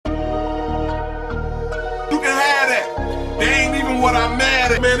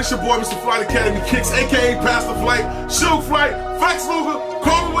it's your boy, Mr. Flight Academy Kicks, aka Pastor Flight, Shoe Flight, Flex Luger,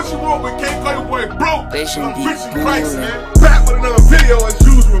 call me what you want, but can't call your boy broke. I'm rich in Christ, man. Back with another video as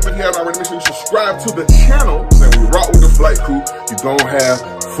usual. If you haven't already, make sure you subscribe to the channel. So when we rock with the flight crew, you gon' have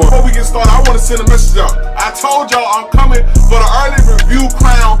fun. Before we get started, I want to send a message out. I told y'all I'm coming for the early review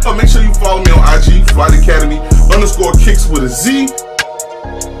crown. So make sure you follow me on IG, Flight Academy _Kicks with a Z.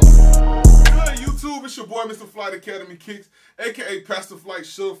 It's your boy, Mr. Flight Academy Kicks, aka Pastor Flight,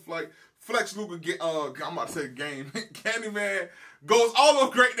 Shoe Flight, Flex Luger, I'm about to say game, Candyman, goes all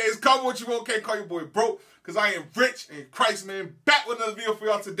those great days. Call me what you want, can't call your boy broke, because I am rich in Christ, man. Back with another video for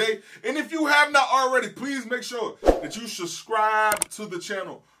y'all today. And if you have not already, please make sure that you subscribe to the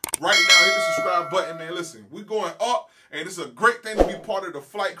channel right now. Hit the subscribe button, man. Listen, we're going up, and it's a great thing to be part of the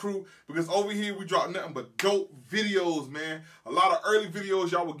flight crew, because over here we drop nothing but dope videos, man. A lot of early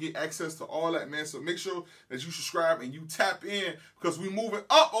videos, y'all will get access to all that, man. So make sure that you subscribe and you tap in, because we moving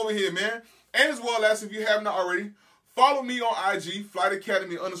up over here, man. And as well as, if you have not already, follow me on IG, Flight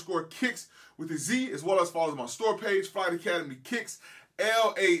Academy _Kicks with a Z, as well as follow my store page, Flight Academy Kicks,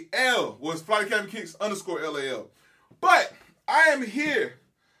 LAL, was Flight Academy Kicks _LAL. But I am here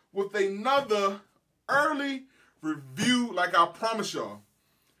with another early review like I promised y'all.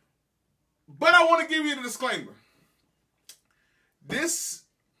 But I want to give you the disclaimer. This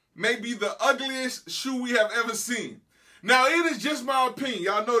may be the ugliest shoe we have ever seen. Now, it is just my opinion.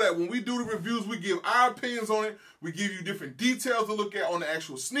 Y'all know that when we do the reviews, we give our opinions on it. We give you different details to look at on the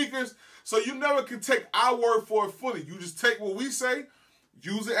actual sneakers. So you never can take our word for it fully. You just take what we say,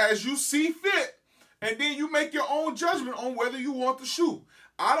 use it as you see fit, and then you make your own judgment on whether you want the shoe.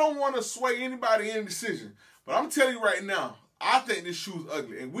 I don't want to sway anybody in a decision, but I'm telling you right now, I think this shoe's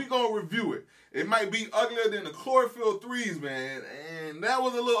ugly, and we're going to review it. It might be uglier than the Chlorophyll 3s, man, and that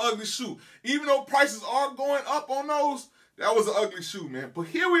was a little ugly shoe. Even though prices are going up on those, that was an ugly shoe, man. But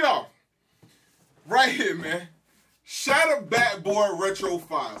here we are, right here, man. Shatter Backboard Retro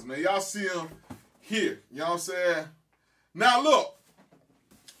 5s, man. Y'all see them here, you know what I'm saying? Now, look,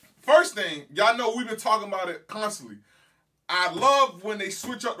 first thing, y'all know we've been talking about it constantly. I love when they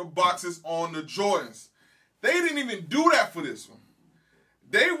switch up the boxes on the Jordans. They didn't even do that for this one.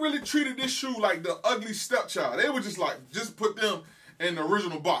 They really treated this shoe like the ugly stepchild. They were just like, just put them in the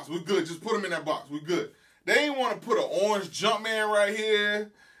original box. We're good. Just put them in that box. We're good. They didn't want to put an orange Jumpman right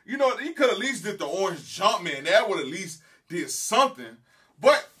here. You know, he could at least did the orange Jumpman. That would at least did something.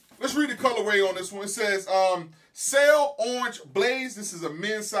 But let's read the colorway on this one. It says, Sail Orange Blaze. This is a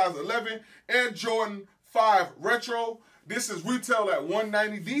men's size 11. Air Jordan 5 Retro. This is retail at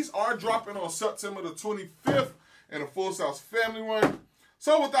 $190. These are dropping on September the 25th in a full size family one.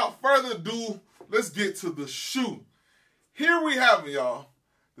 So without further ado, let's get to the shoe. Here we have it, y'all.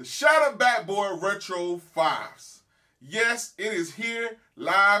 The Shatter Backboard Retro 5s. Yes, it is here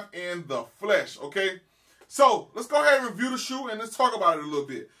live in the flesh, okay? So let's go ahead and review the shoe and let's talk about it a little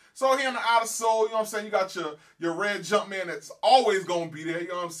bit. So here in the outer sole, you know what I'm saying, you got your red Jumpman that's always going to be there, you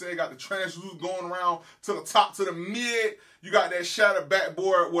know what I'm saying? You got the translucent going around to the top, to the mid. You got that Shatter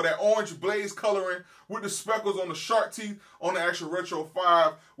Backboard with that orange blaze coloring with the speckles on the shark teeth on the actual Retro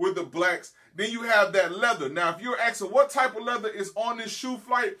 5 with the blacks. Then you have that leather. Now, if you're asking what type of leather is on this shoe,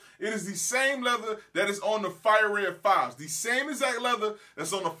 Flight, it is the same leather that is on the Fire Red 5s. The same exact leather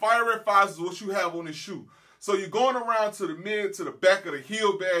that's on the Fire Red 5s is what you have on this shoe. So you're going around to the mid, to the back of the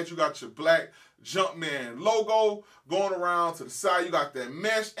heel badge. You got your black Jumpman logo. Going around to the side, you got that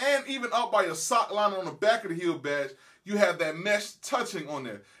mesh. And even up by your sock line on the back of the heel badge, you have that mesh touching on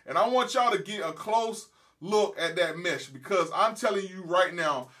there. And I want y'all to get a close look at that mesh, because I'm telling you right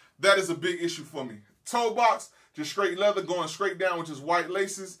now, that is a big issue for me. Toe box, just straight leather going straight down, which is white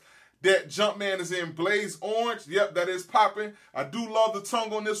laces. That Jumpman is in blaze orange. Yep, that is popping. I do love the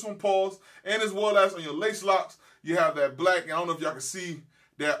tongue on this one, pause. And as well as on your lace locks, you have that black. And I don't know if y'all can see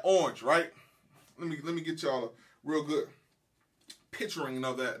that orange, right? Let me get y'all a real good picturing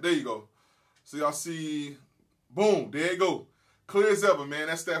of that. There you go. So y'all see, boom, there you go. Clear as ever, man.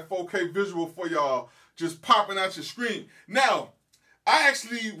 That's that 4K visual for y'all just popping out your screen. Now, I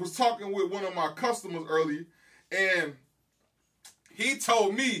actually was talking with one of my customers early, and he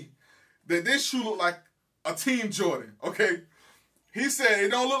told me that this shoe looked like a Team Jordan, okay? He said it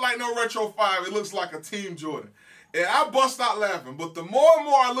don't look like no Retro 5, it looks like a Team Jordan. And I bust out laughing, but the more and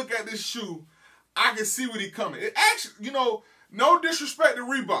more I look at this shoe, I can see what he coming. It actually, you know, no disrespect to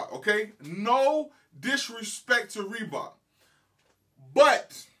Reebok, okay? No disrespect to Reebok.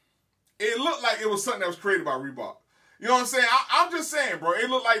 But it looked like it was something that was created by Reebok. You know what I'm saying? I'm just saying, bro. It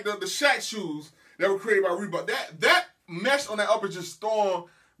looked like the Shaq shoes that were created by Reebok. That mesh on that upper just throwing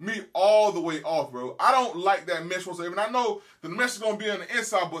me all the way off, bro. I don't like that mesh whatsoever. And I know the mesh is going to be on the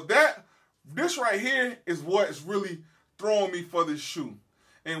inside, but this right here is what is really throwing me for this shoe.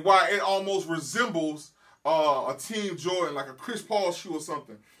 And why it almost resembles a Team Jordan, like a Chris Paul shoe or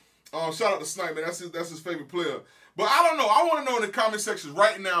something. Shout out to Snipe, man. That's his favorite player. But I don't know. I want to know in the comment section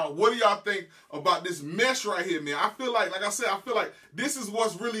right now, what do y'all think about this mesh right here, man? I feel like I said, I feel like this is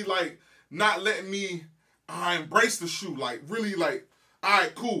what's really, like, not letting me embrace the shoe. Like, really, like, all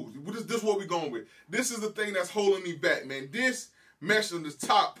right, cool. This is what we're going with. This is the thing that's holding me back, man. This mesh on this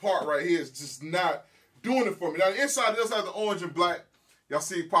top part right here is just not doing it for me. Now, the inside does have the orange and black. Y'all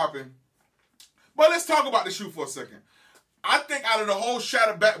see it popping. But let's talk about the shoe for a second. I think out of the whole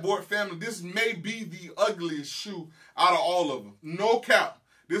Shatter Backboard family, this may be the ugliest shoe out of all of them. No cap.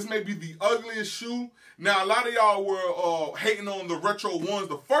 This may be the ugliest shoe. Now, a lot of y'all were hating on the retro ones,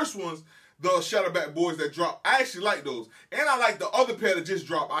 the first ones, the Shatter Backboards that dropped. I actually like those. And I like the other pair that just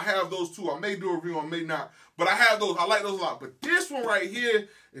dropped. I have those too. I may do a review, I may not. But I have those. I like those a lot. But this one right here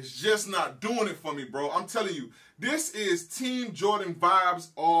is just not doing it for me, bro. I'm telling you, this is Team Jordan vibes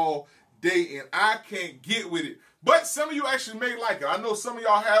all day, and I can't get with it. But some of you actually may like it. I know some of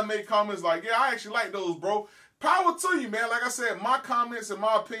y'all have made comments like, yeah, I actually like those, bro. Power to you, man. Like I said, my comments and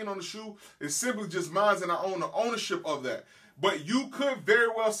my opinion on the shoe is simply just mine, and I own the ownership of that. But you could very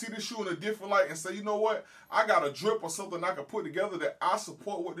well see this shoe in a different light and say, you know what? I got a drip or something I can put together that I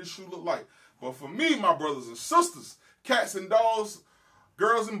support what this shoe look like. But for me, my brothers and sisters, cats and dogs,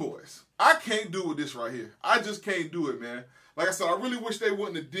 girls and boys, I can't do with this right here. I just can't do it, man. Like I said, I really wish they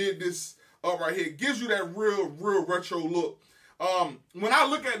wouldn't have did this up right here. It gives you that real retro look. When I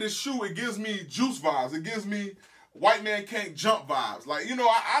look at this shoe, it gives me Juice vibes. It gives me White Man Can't Jump vibes. Like, you know,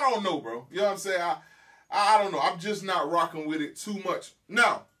 I don't know, bro. You know what I'm saying? I don't know. I'm just not rocking with it too much.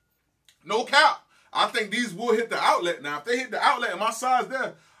 Now, no cap. I think these will hit the outlet now. If they hit the outlet in my size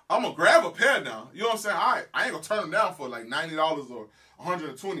there, I'm going to grab a pair now. You know what I'm saying? All right, I ain't going to turn them down for like $90 or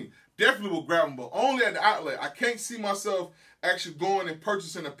 $120. Definitely will grab them, but only at the outlet. I can't see myself actually going and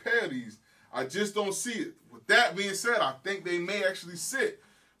purchasing a pair of these. I just don't see it. With that being said, I think they may actually sit.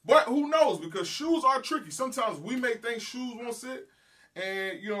 But who knows? Because shoes are tricky. Sometimes we may think shoes won't sit.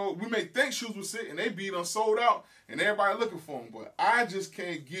 And, you know, we may think shoes will sit and they be done sold out and everybody looking for them. But I just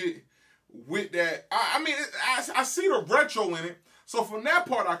can't get with that. I mean, I see the retro in it. So from that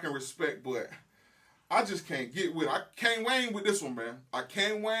part I can respect. But I just can't get with it. I can't wang with this one, man. I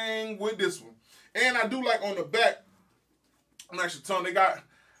can't wang with this one. And I do like on the back, I'm actually telling they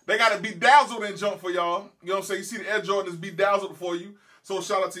got a bedazzled in jump for y'all. You know what I'm saying? You see the Air Jordan is bedazzled for you. So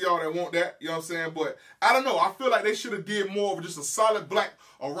shout out to y'all that want that. You know what I'm saying? But I don't know. I feel like they should have did more of just a solid black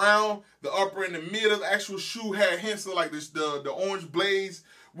around the upper and the mid of the actual shoe. Had hints of like this, the orange blades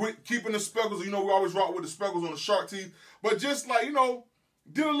with keeping the speckles. You know, we always rock with the speckles on the shark teeth. But just like, you know,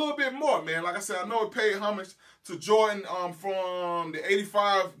 did a little bit more, man. Like I said, I know it paid homage to Jordan from the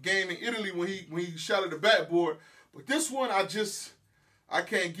 '85 game in Italy when he shattered the backboard. But this one, I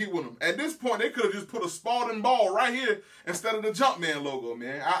can't get with them. At this point, they could have just put a Spalding ball right here instead of the Jumpman logo,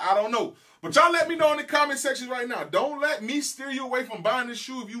 man. I don't know. But y'all let me know in the comment section right now. Don't let me steer you away from buying this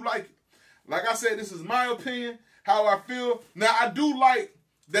shoe if you like it. Like I said, this is my opinion, how I feel. Now, I do like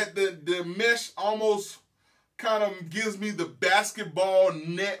that the mesh almost kind of gives me the basketball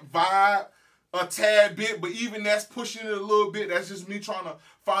net vibe a tad bit, but even that's pushing it a little bit. That's just me trying to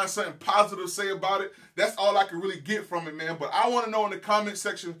find something positive to say about it. That's all I can really get from it, man. But I want to know in the comment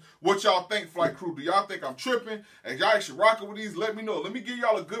section what y'all think, Flight Crew. Do y'all think I'm tripping? And y'all actually rocking with these? Let me know. Let me give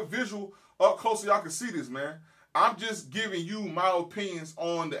y'all a good visual up close so y'all can see this, man. I'm just giving you my opinions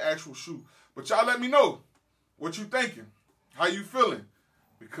on the actual shoe. But y'all let me know what you thinking. How you feeling?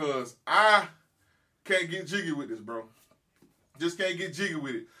 Because I can't get jiggy with this, bro. Just can't get jiggy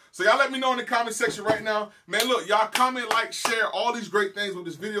with it. So y'all let me know in the comment section right now. Man, look, y'all comment, like, share all these great things with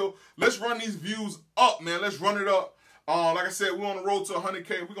this video. Let's run these views up, man. Let's run it up. Like I said, we're on the road to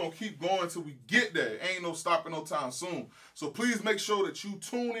 100K. We're going to keep going until we get there. Ain't no stopping no time soon. So please make sure that you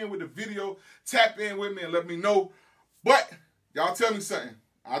tune in with the video. Tap in with me and let me know. But y'all tell me something.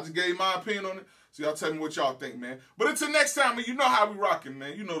 I just gave my opinion on it. So y'all tell me what y'all think, man. But until next time, man, you know how we rocking,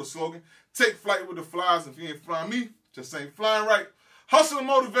 man. You know the slogan. Take flight with the flies. If you ain't flying me, just ain't flying right. Hustle and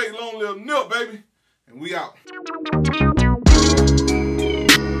motivate, long live Nip, baby. And we out.